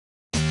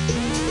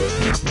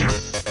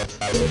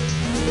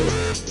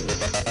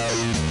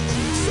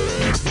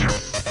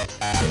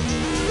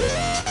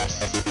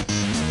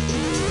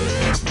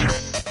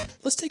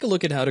Let's take a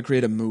look at how to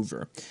create a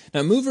mover.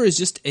 Now, mover is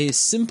just a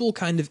simple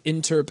kind of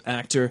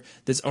InterpActor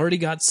that's already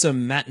got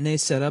some matinee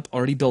setup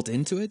already built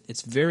into it.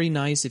 It's very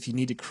nice if you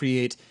need to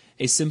create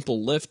a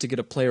simple lift to get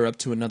a player up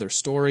to another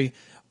story,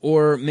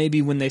 or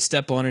maybe when they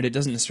step on it, it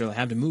doesn't necessarily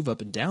have to move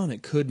up and down.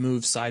 It could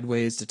move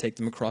sideways to take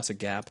them across a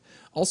gap.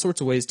 All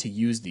sorts of ways to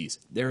use these.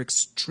 They're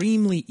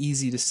extremely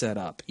easy to set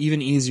up,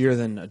 even easier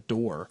than a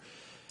door.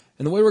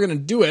 And the way we're going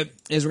to do it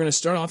is we're going to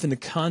start off in the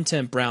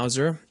content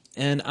browser,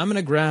 and I'm going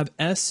to grab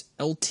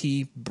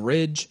SLT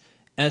Bridge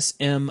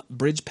SM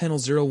Bridge Panel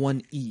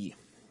 01E.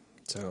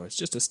 So it's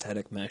just a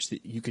static mesh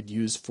that you could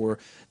use for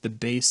the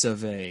base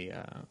of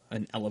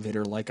an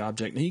elevator-like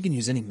object. Now you can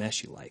use any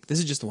mesh you like. This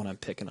is just the one I'm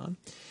picking on.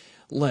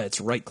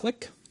 Let's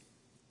right-click.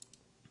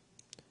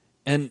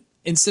 And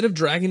instead of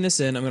dragging this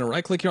in, I'm going to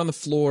right-click here on the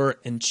floor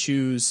and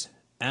choose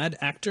Add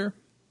Actor.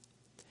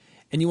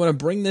 And you want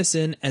to bring this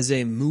in as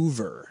a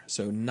mover.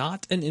 So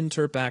not an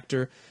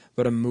InterpActor,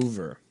 but a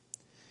mover.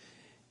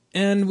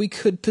 And we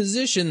could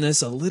position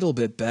this a little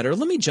bit better.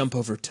 Let me jump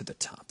over to the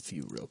top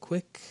view real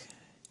quick.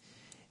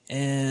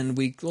 And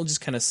we'll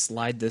just kind of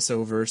slide this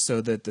over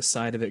so that the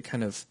side of it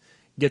kind of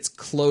gets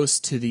close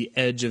to the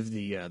edge of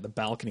the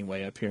balcony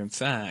way up here. In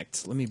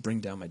fact, let me bring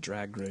down my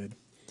drag grid.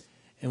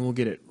 And we'll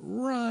get it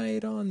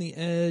right on the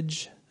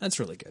edge. That's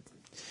really good.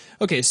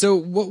 Okay, so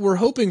what we're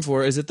hoping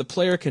for is that the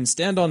player can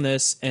stand on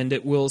this and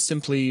it will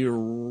simply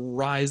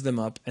rise them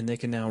up and they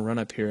can now run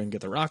up here and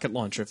get the rocket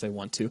launcher if they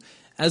want to,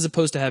 as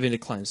opposed to having to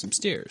climb some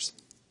stairs.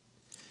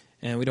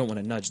 And we don't want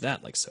to nudge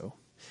that like so.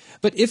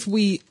 But if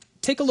we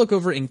take a look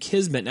over in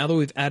Kismet, now that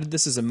we've added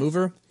this as a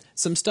mover,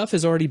 some stuff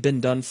has already been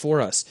done for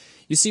us.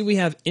 You see we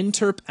have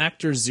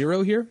InterpActor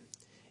 0 here.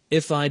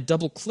 If I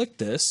double-click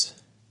this,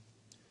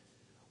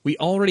 we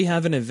already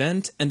have an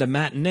event and a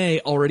matinee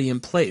already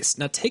in place.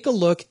 Now take a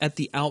look at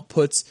the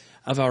outputs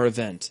of our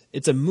event.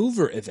 It's a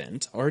mover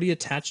event already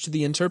attached to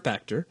the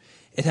InterpActor.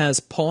 It has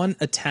pawn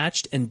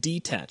attached and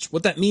detached.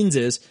 What that means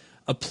is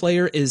a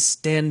player is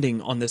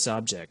standing on this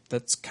object.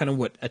 That's kind of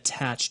what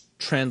attached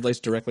translates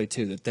directly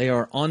to, that they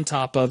are on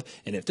top of,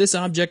 and if this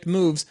object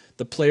moves,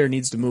 the player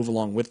needs to move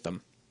along with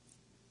them.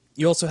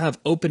 You also have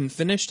open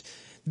finished.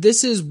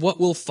 This is what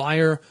will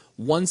fire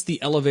once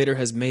the elevator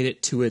has made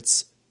it to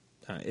its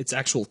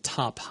actual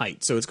top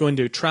height. So it's going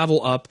to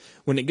travel up.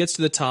 When it gets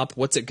to the top,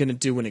 what's it going to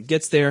do when it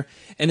gets there?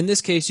 And in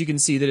this case, you can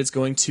see that it's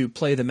going to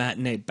play the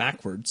matinee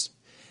backwards.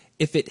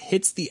 If it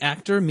hits the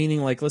actor,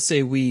 meaning like let's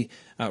say we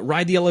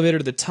ride the elevator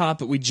to the top,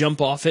 but we jump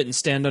off it and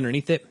stand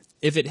underneath it,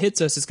 if it hits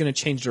us, it's going to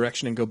change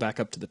direction and go back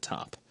up to the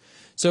top.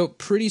 So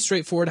pretty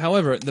straightforward.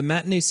 However, the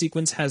matinee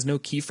sequence has no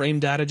keyframe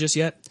data just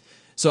yet.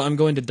 So I'm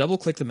going to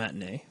double-click the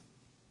matinee.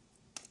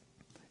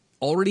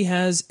 Already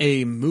has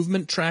a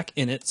movement track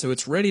in it, so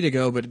it's ready to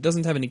go, but it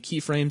doesn't have any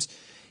keyframes.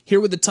 Here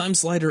with the time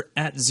slider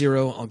at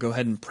 0, I'll go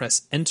ahead and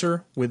press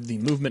Enter with the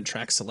movement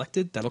track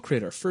selected. That'll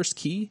create our first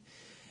key.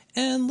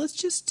 And let's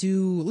just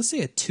do, let's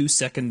say a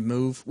 2-second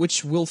move,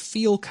 which will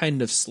feel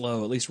kind of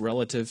slow, at least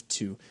relative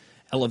to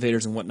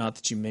elevators and whatnot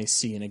that you may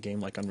see in a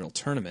game like Unreal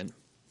Tournament.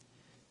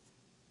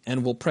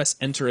 And we'll press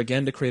Enter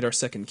again to create our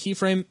second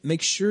keyframe.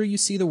 Make sure you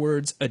see the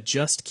words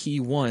Adjust Key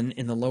 1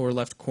 in the lower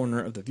left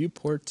corner of the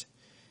viewport.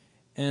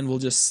 And we'll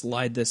just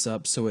slide this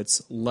up so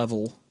it's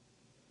level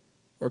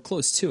or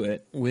close to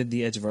it with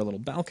the edge of our little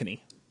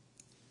balcony.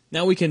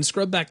 Now we can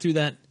scrub back through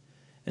that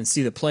and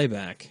see the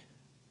playback.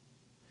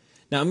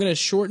 Now I'm going to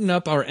shorten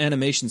up our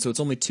animation so it's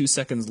only 2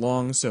 seconds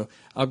long. So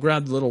I'll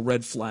grab the little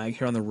red flag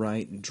here on the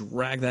right and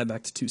drag that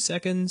back to 2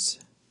 seconds.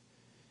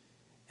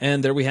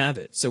 And there we have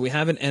it. So we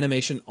have an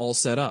animation all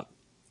set up.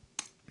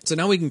 So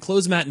now we can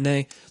close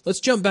Matinee. Let's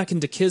jump back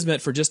into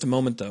Kismet for just a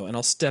moment though, and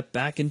I'll step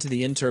back into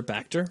the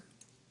InterpActor.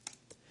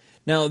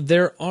 Now,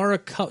 there are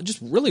just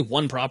really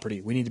one property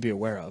we need to be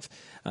aware of.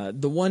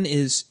 The one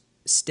is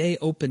stay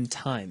open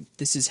time.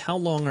 This is how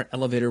long our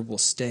elevator will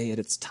stay at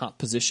its top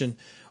position.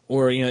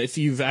 Or, if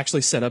you've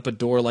actually set up a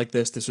door like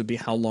this, this would be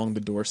how long the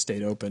door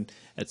stayed open,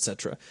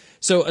 etc.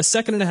 So 1.5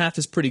 seconds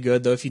is pretty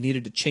good, though. If you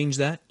needed to change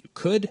that, you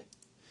could.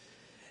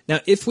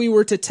 Now, if we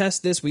were to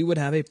test this, we would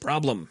have a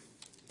problem.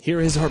 Here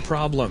is our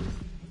problem.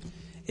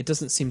 It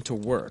doesn't seem to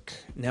work.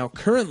 Now,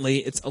 currently,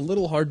 it's a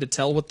little hard to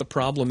tell what the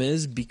problem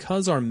is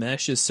because our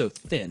mesh is so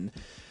thin.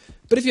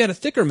 But if you had a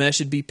thicker mesh,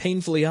 it'd be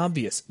painfully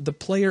obvious. The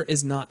player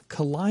is not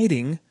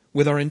colliding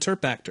with our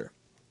InterpActor.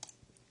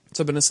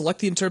 So I'm going to select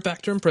the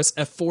InterpActor and press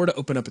F4 to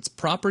open up its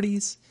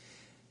properties.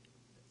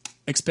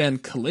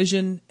 Expand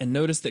collision, and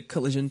notice that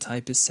collision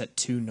type is set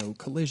to no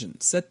collision.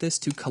 Set this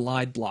to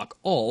collide block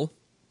all,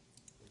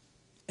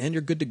 and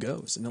you're good to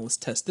go. So now let's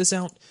test this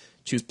out.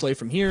 Choose play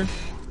from here.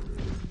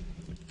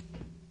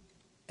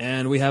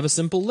 And we have a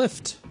simple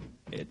lift.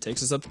 It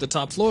takes us up to the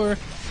top floor,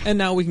 and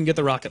now we can get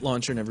the rocket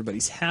launcher and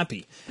everybody's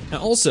happy.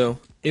 Now also,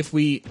 if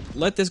we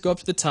let this go up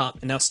to the top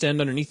and now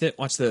stand underneath it,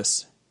 watch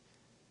this.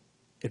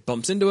 It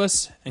bumps into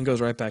us and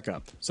goes right back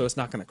up, so it's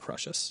not going to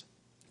crush us.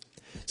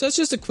 So that's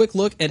just a quick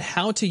look at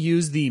how to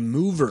use the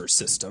mover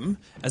system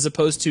as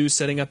opposed to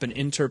setting up an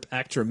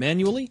InterpActor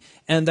manually,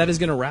 and that is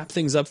going to wrap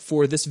things up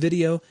for this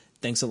video.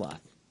 Thanks a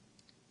lot.